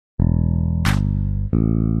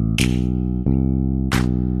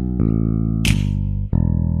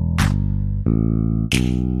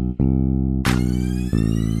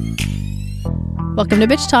Welcome to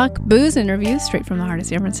Bitch Talk, booze interviews straight from the heart of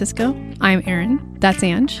San Francisco. I'm Erin. That's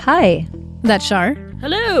Ange. Hi. That's Shar.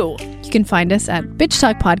 Hello. You can find us at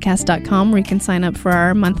bitchtalkpodcast.com where you can sign up for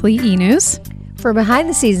our monthly e-news. For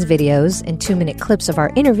behind-the-scenes videos and 2-minute clips of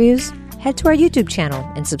our interviews, head to our YouTube channel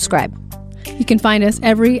and subscribe. You can find us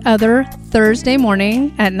every other Thursday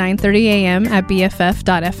morning at 9:30 a.m. at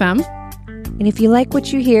bff.fm. And if you like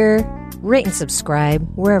what you hear, rate and subscribe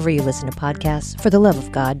wherever you listen to podcasts. For the love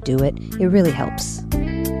of God, do it. It really helps.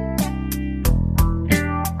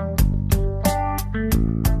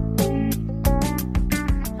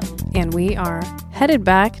 And we are headed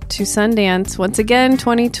back to Sundance once again,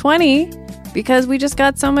 2020, because we just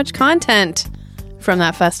got so much content from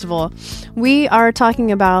that festival. We are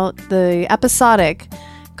talking about the episodic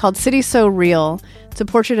called City So Real. It's a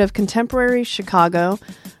portrait of contemporary Chicago.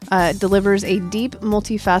 It delivers a deep,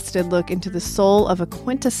 multifaceted look into the soul of a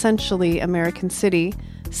quintessentially American city,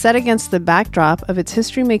 set against the backdrop of its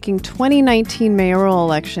history-making 2019 mayoral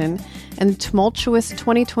election and the tumultuous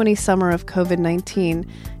 2020 summer of COVID-19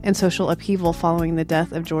 and social upheaval following the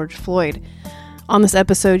death of George Floyd. On this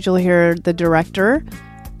episode, you'll hear the director,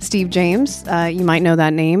 Steve James. You might know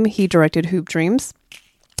that name. He directed Hoop Dreams,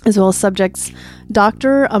 as well as subjects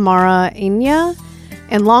Dr. Amara, Enyia,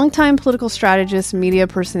 and longtime political strategist, media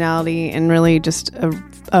personality, and really just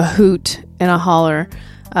a hoot and a holler.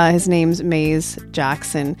 His name's Maze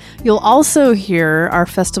Jackson. You'll also hear our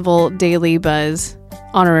festival daily buzz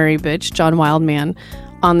honorary bitch, John Wildman,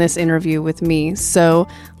 on this interview with me. So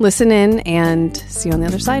listen in and see you on the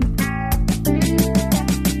other side.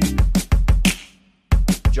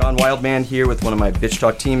 John Wildman here with one of my Bitch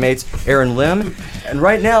Talk teammates, Aaron Lim. And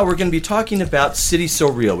right now we're going to be talking about City So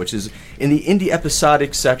Real, which is in the indie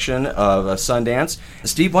episodic section of Sundance.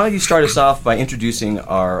 Steve, why don't you start us off by introducing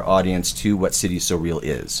our audience to what City So Real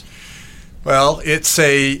is? Well, it's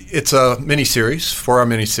a miniseries, 4-hour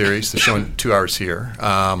miniseries. They're showing 2 hours here.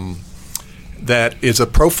 That is a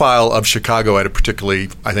profile of Chicago at a particularly,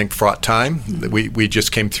 I think, fraught time. We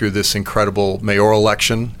just came through this incredible mayoral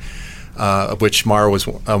election, of which Amara was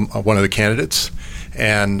one of the candidates,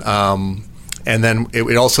 and then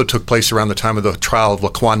it also took place around the time of the trial of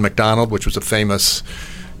Laquan McDonald, which was a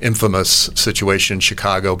infamous situation in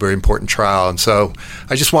Chicago, very important trial. And so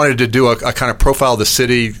I just wanted to do a kind of profile of the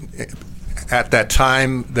city at that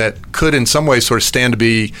time that could in some ways sort of stand to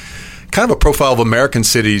be kind of a profile of American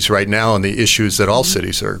cities right now and the issues that all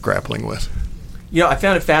cities are grappling with. You know, I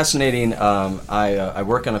found it fascinating. I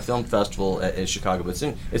work on a film festival in Chicago, but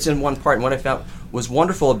it's in one part. And what I found was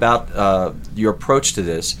wonderful about your approach to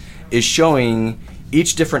this is showing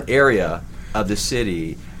each different area of the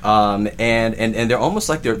city, and they're almost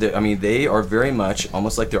like they are very much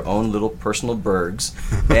almost like their own little personal burgs,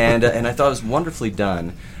 and I thought it was wonderfully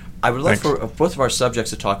done. I would love for both of our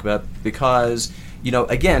subjects to talk about, because, you know,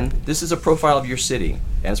 again, this is a profile of your city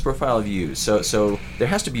and it's a profile of you, so there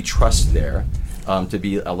has to be trust there. To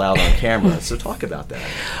be allowed on camera. So talk about that.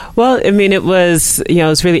 Well, I mean, it was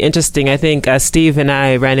really interesting. I think Steve and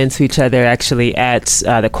I ran into each other actually at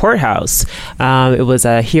the courthouse. It was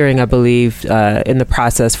a hearing, I believe, in the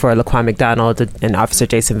process for Laquan McDonald and Officer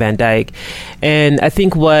Jason Van Dyke. And I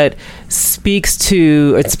think what speaks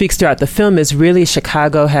throughout the film is really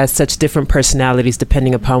Chicago has such different personalities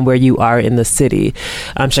depending upon where you are in the city.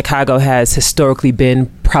 Chicago has historically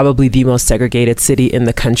been probably the most segregated city in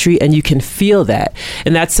the country, and you can feel that.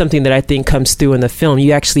 And that's something that I think comes through in the film.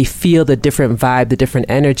 You actually feel the different vibe, the different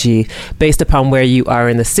energy based upon where you are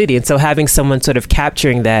in the city. And so having someone sort of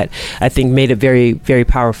capturing that, I think, made it very, very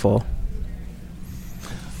powerful.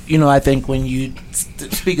 You know, I think when you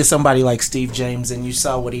speak of somebody like Steve James and you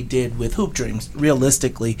saw what he did with Hoop Dreams,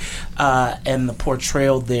 realistically, and the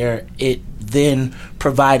portrayal there, it then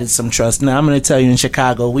provided some trust. Now, I'm going to tell you, in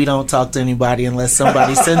Chicago, we don't talk to anybody unless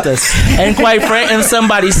somebody sent us. And and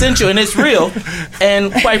somebody sent you, and it's real.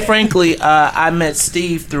 And quite frankly, I met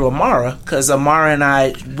Steve through Amara, because Amara and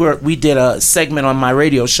I, we did a segment on my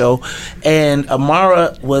radio show, and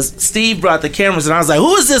Steve brought the cameras, and I was like,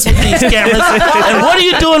 who is this with these cameras? And what are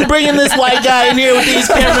you doing bringing this white guy in here with these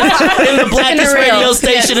cameras in the blackest radio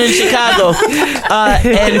station in Chicago?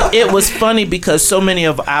 And it was funny because so many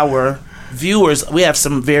of our viewers, we have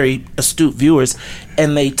some very astute viewers,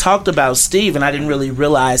 and they talked about Steve, and I didn't really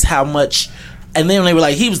realize how much. And then they were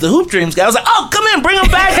like, he was the Hoop Dreams guy. I was like, oh, come in, bring him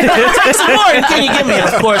back. Take some more. And can you get me?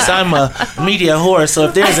 And of course, I'm a media whore, so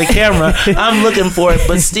if there's a camera, I'm looking for it.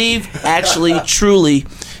 But Steve actually truly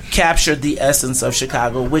captured the essence of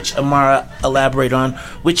Chicago, which Amara elaborated on,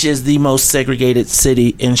 which is the most segregated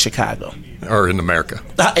city in Chicago. Or in America.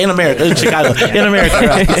 In Chicago. In America,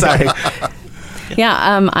 right. Sorry.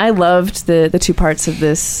 Yeah, I loved the two parts of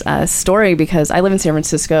this story because I live in San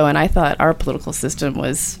Francisco and I thought our political system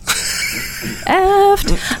was effed.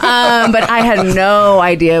 But I had no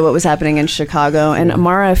idea what was happening in Chicago. And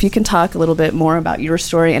Amara, if you can talk a little bit more about your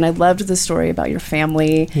story. And I loved the story about your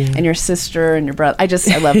family and your sister and your brother. I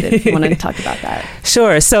loved it. If you want to talk about that.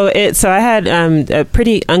 Sure. So I had a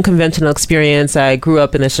pretty unconventional experience. I grew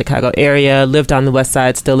up in the Chicago area, lived on the west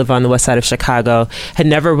side, still live on the west side of Chicago, had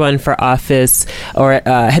never run for office or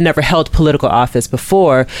had never held political office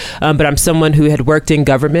before. But I'm someone who had worked in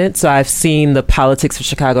government. So I've seen the politics of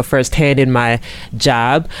Chicago firsthand in my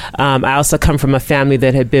job. I also come from a family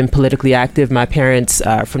that had been politically active. My parents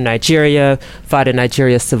are from Nigeria, fought in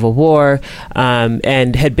Nigeria's civil war,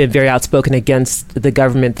 and had been very outspoken against the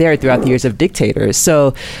government there throughout the years of dictators.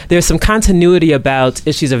 So there's some continuity about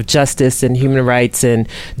issues of justice and human rights and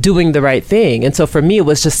doing the right thing. And so for me, it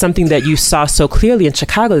was just something that you saw so clearly in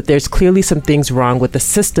Chicago, that there's clearly some things wrong with the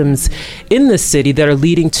systems in the city that are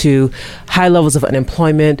leading to high levels of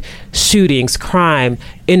unemployment, shootings, crime,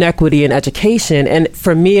 inequity in education. And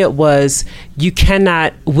for me, it was, you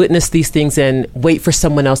cannot witness these things and wait for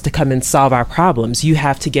someone else to come and solve our problems. You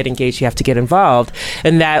have to get engaged. You have to get involved.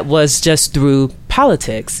 And that was just through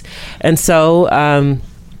politics. And so,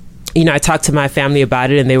 I talked to my family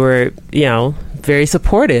about it and they were, very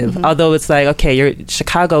supportive. Mm-hmm. Although it's like, okay,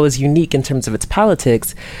 Chicago is unique in terms of its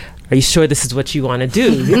politics. Are you sure this is what you want to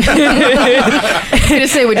do? You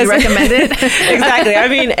just say, would you recommend it? Exactly. I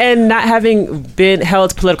mean, and not having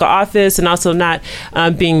held political office and also not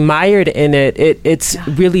being mired in it, it's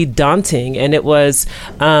really daunting. And it was,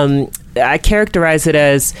 I characterize it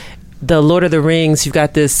as the Lord of the Rings. You've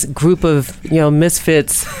got this group of,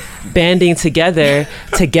 misfits banding together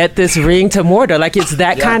to get this ring to Mordor. Like, it's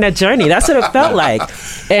that kind of journey. That's what it felt like.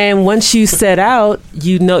 And once you set out,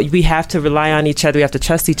 we have to rely on each other. We have to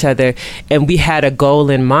trust each other. And we had a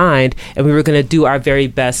goal in mind, and we were going to do our very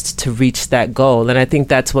best to reach that goal. And I think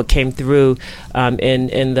that's what came through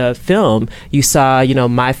in the film. You saw,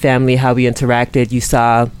 my family, how we interacted. You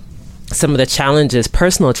saw some of the challenges,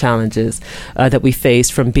 personal challenges that we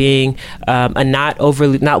faced from being a not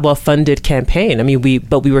well-funded campaign. I mean, we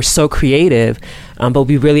were so creative, but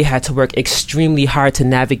we really had to work extremely hard to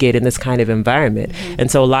navigate in this kind of environment. Mm-hmm.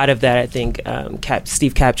 And so a lot of that, I think,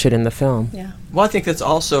 Steve captured in the film. Yeah. Well, I think that's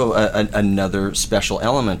also another special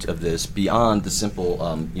element of this, beyond the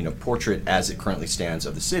simple, portrait as it currently stands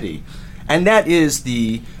of the city, and that is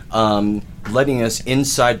the letting us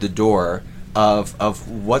inside the door of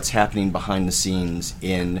what's happening behind the scenes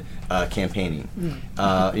in campaigning.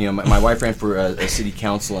 My wife ran for a city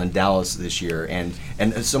council in Dallas this year, and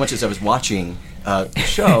so much as I was watching the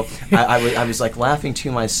show, I was like laughing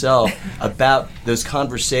to myself about those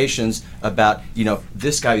conversations about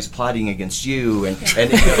this guy who's plotting against you and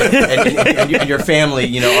your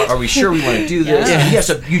family. Are we sure we want to do this?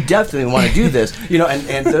 Yes, you definitely want to do this.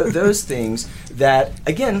 And those things that,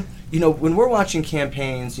 again, when we're watching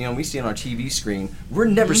campaigns, we see on our TV screen, we're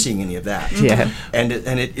never seeing any of that. Yeah. And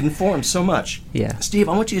it informs so much. Yeah. Steve,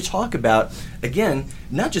 I want you to talk about, again,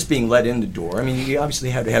 not just being let in the door. I mean, you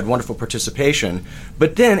obviously had wonderful participation,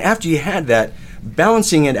 but then after you had that,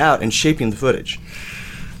 balancing it out and shaping the footage.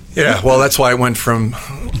 Yeah, well, that's why I went from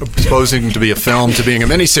supposing to be a film to being a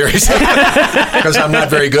miniseries, because I'm not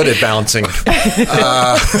very good at balancing.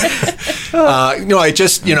 I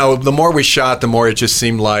just, the more we shot, the more it just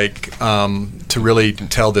seemed like to really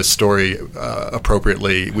tell this story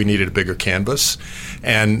appropriately, we needed a bigger canvas.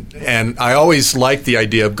 And I always liked the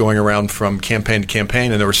idea of going around from campaign to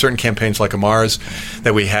campaign, and there were certain campaigns like Amara's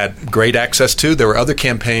that we had great access to. There were other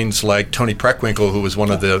campaigns like Tony Preckwinkle, who was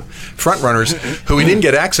one of the front runners, who we didn't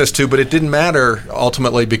get access to, but it didn't matter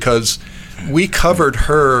ultimately because we covered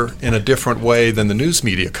her in a different way than the news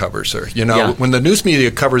media covers her. When the news media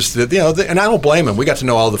covers and I don't blame them. We got to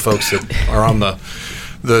know all the folks that are on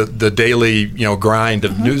the daily grind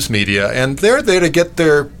of news media, and they're there to get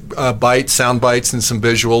their sound bites and some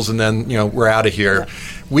visuals, and then we're out of here. Yeah.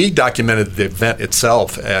 We documented the event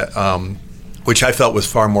itself, which I felt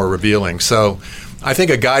was far more revealing. So I think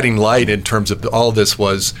a guiding light in terms of all of this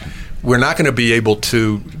was, we're not going to be able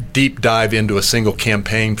to deep dive into a single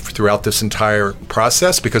campaign throughout this entire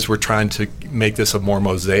process because we're trying to make this a more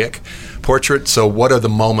mosaic portrait. So what are the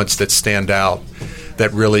moments that stand out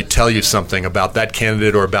that really tell you something about that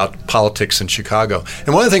candidate or about politics in Chicago?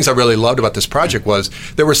 And one of the things I really loved about this project was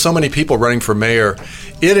there were so many people running for mayor.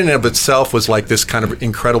 It in and of itself was like this kind of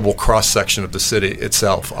incredible cross-section of the city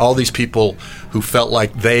itself. All these people who felt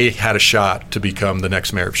like they had a shot to become the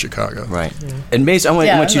next mayor of Chicago. Right. Yeah. And Maze, I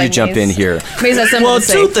want you to jump in here. Maze has something to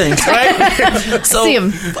say. Two things, right? So, See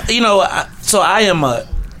him. So I am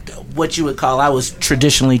what you would call, I was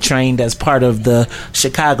traditionally trained as part of the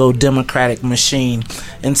Chicago Democratic machine.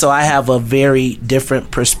 And so I have a very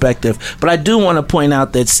different perspective. But I do want to point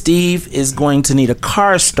out that Steve is going to need a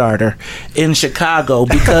car starter in Chicago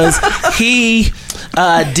because he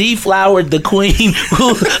deflowered the queen,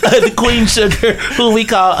 the Queen Sugar, who we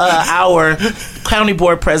call our county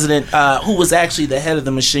board president, who was actually the head of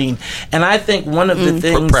the machine. And I think one of the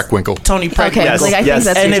things... Preckwinkle. Tony Preckwinkle. Okay, I think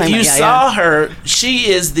that's And what if you're you talking about. saw her, she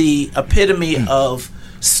is the epitome of...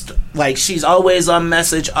 like, she's always on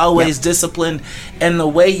message, always disciplined, and the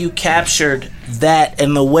way you captured that,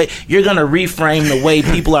 and the way you're going to reframe the way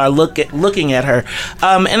people are looking at her.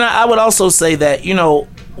 And I would also say that, you know,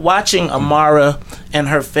 watching Amara and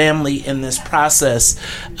her family in this process,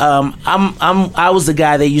 I was the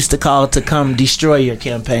guy they used to call to come destroy your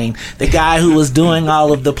campaign, the guy who was doing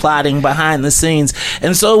all of the plotting behind the scenes.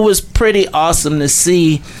 And so it was pretty awesome to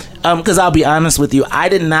see, because I'll be honest with you,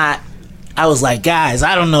 I was like, guys,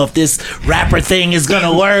 I don't know if this rapper thing is going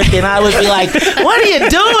to work. And I would be like, what are you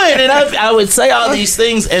doing? And I would say all these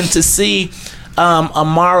things. And to see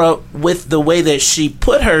Amara with the way that she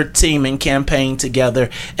put her team and campaign together,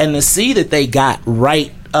 and to see that they got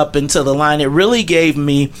right up into the line, it really gave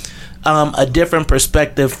me a different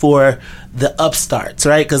perspective for the upstarts,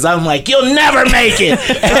 right? Because I'm like, you'll never make it.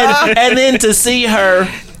 and then to see her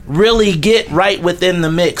really get right within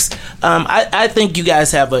the mix. I think you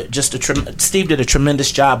guys have Steve did a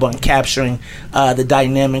tremendous job on capturing the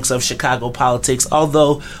dynamics of Chicago politics,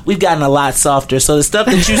 although we've gotten a lot softer. So the stuff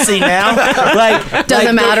that you see now,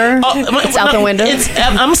 Doesn't matter. It's out the window.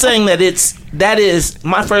 I'm saying that is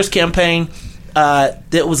my first campaign.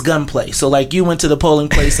 That was gunplay. So like, you went to the polling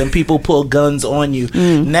place and people pulled guns on you.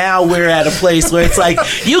 Now we're at a place where it's like,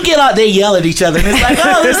 you get out, they yell at each other, and it's like,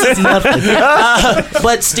 oh, this is nothing.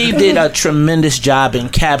 But Steve did a tremendous job in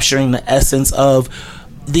capturing the essence of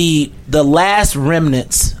the last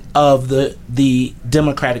remnants of the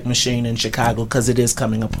Democratic machine in Chicago, because it is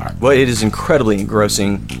coming apart. Well, it is incredibly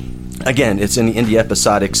engrossing. Again, it's in the indie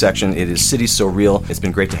episodic section. It is City So Real. It's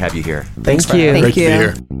been great to have you here. Thank you. Great to be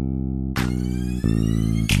here.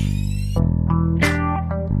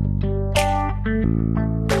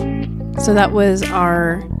 So that was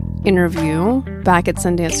our interview back at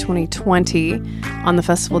Sundance 2020 on the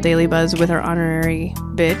Festival Daily Buzz with our honorary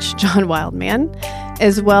bitch, John Wildman,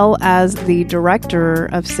 as well as the director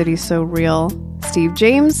of City So Real, Steve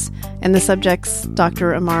James, and the subjects,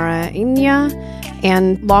 Dr. Amara Enyia,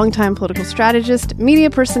 and longtime political strategist,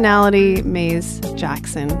 media personality, Maze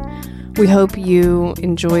Jackson. We hope you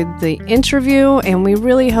enjoyed the interview, and we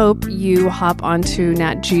really hope you hop onto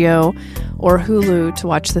Nat Geo or Hulu to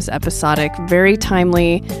watch this episodic, very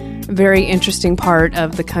timely, very interesting part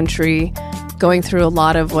of the country, going through a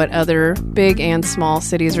lot of what other big and small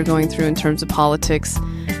cities are going through in terms of politics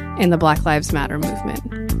and the Black Lives Matter movement.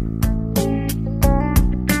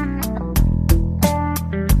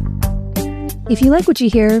 If you like what you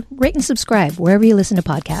hear, rate and subscribe wherever you listen to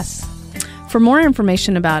podcasts. For more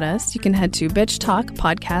information about us, you can head to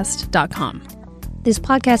bitchtalkpodcast.com. This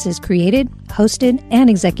podcast is created, hosted, and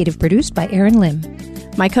executive produced by Aaron Lim.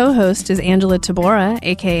 My co-host is Angela Tabora,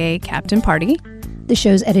 aka Captain Party. The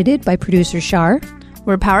show's edited by producer Shar.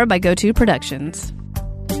 We're powered by GoTo Productions.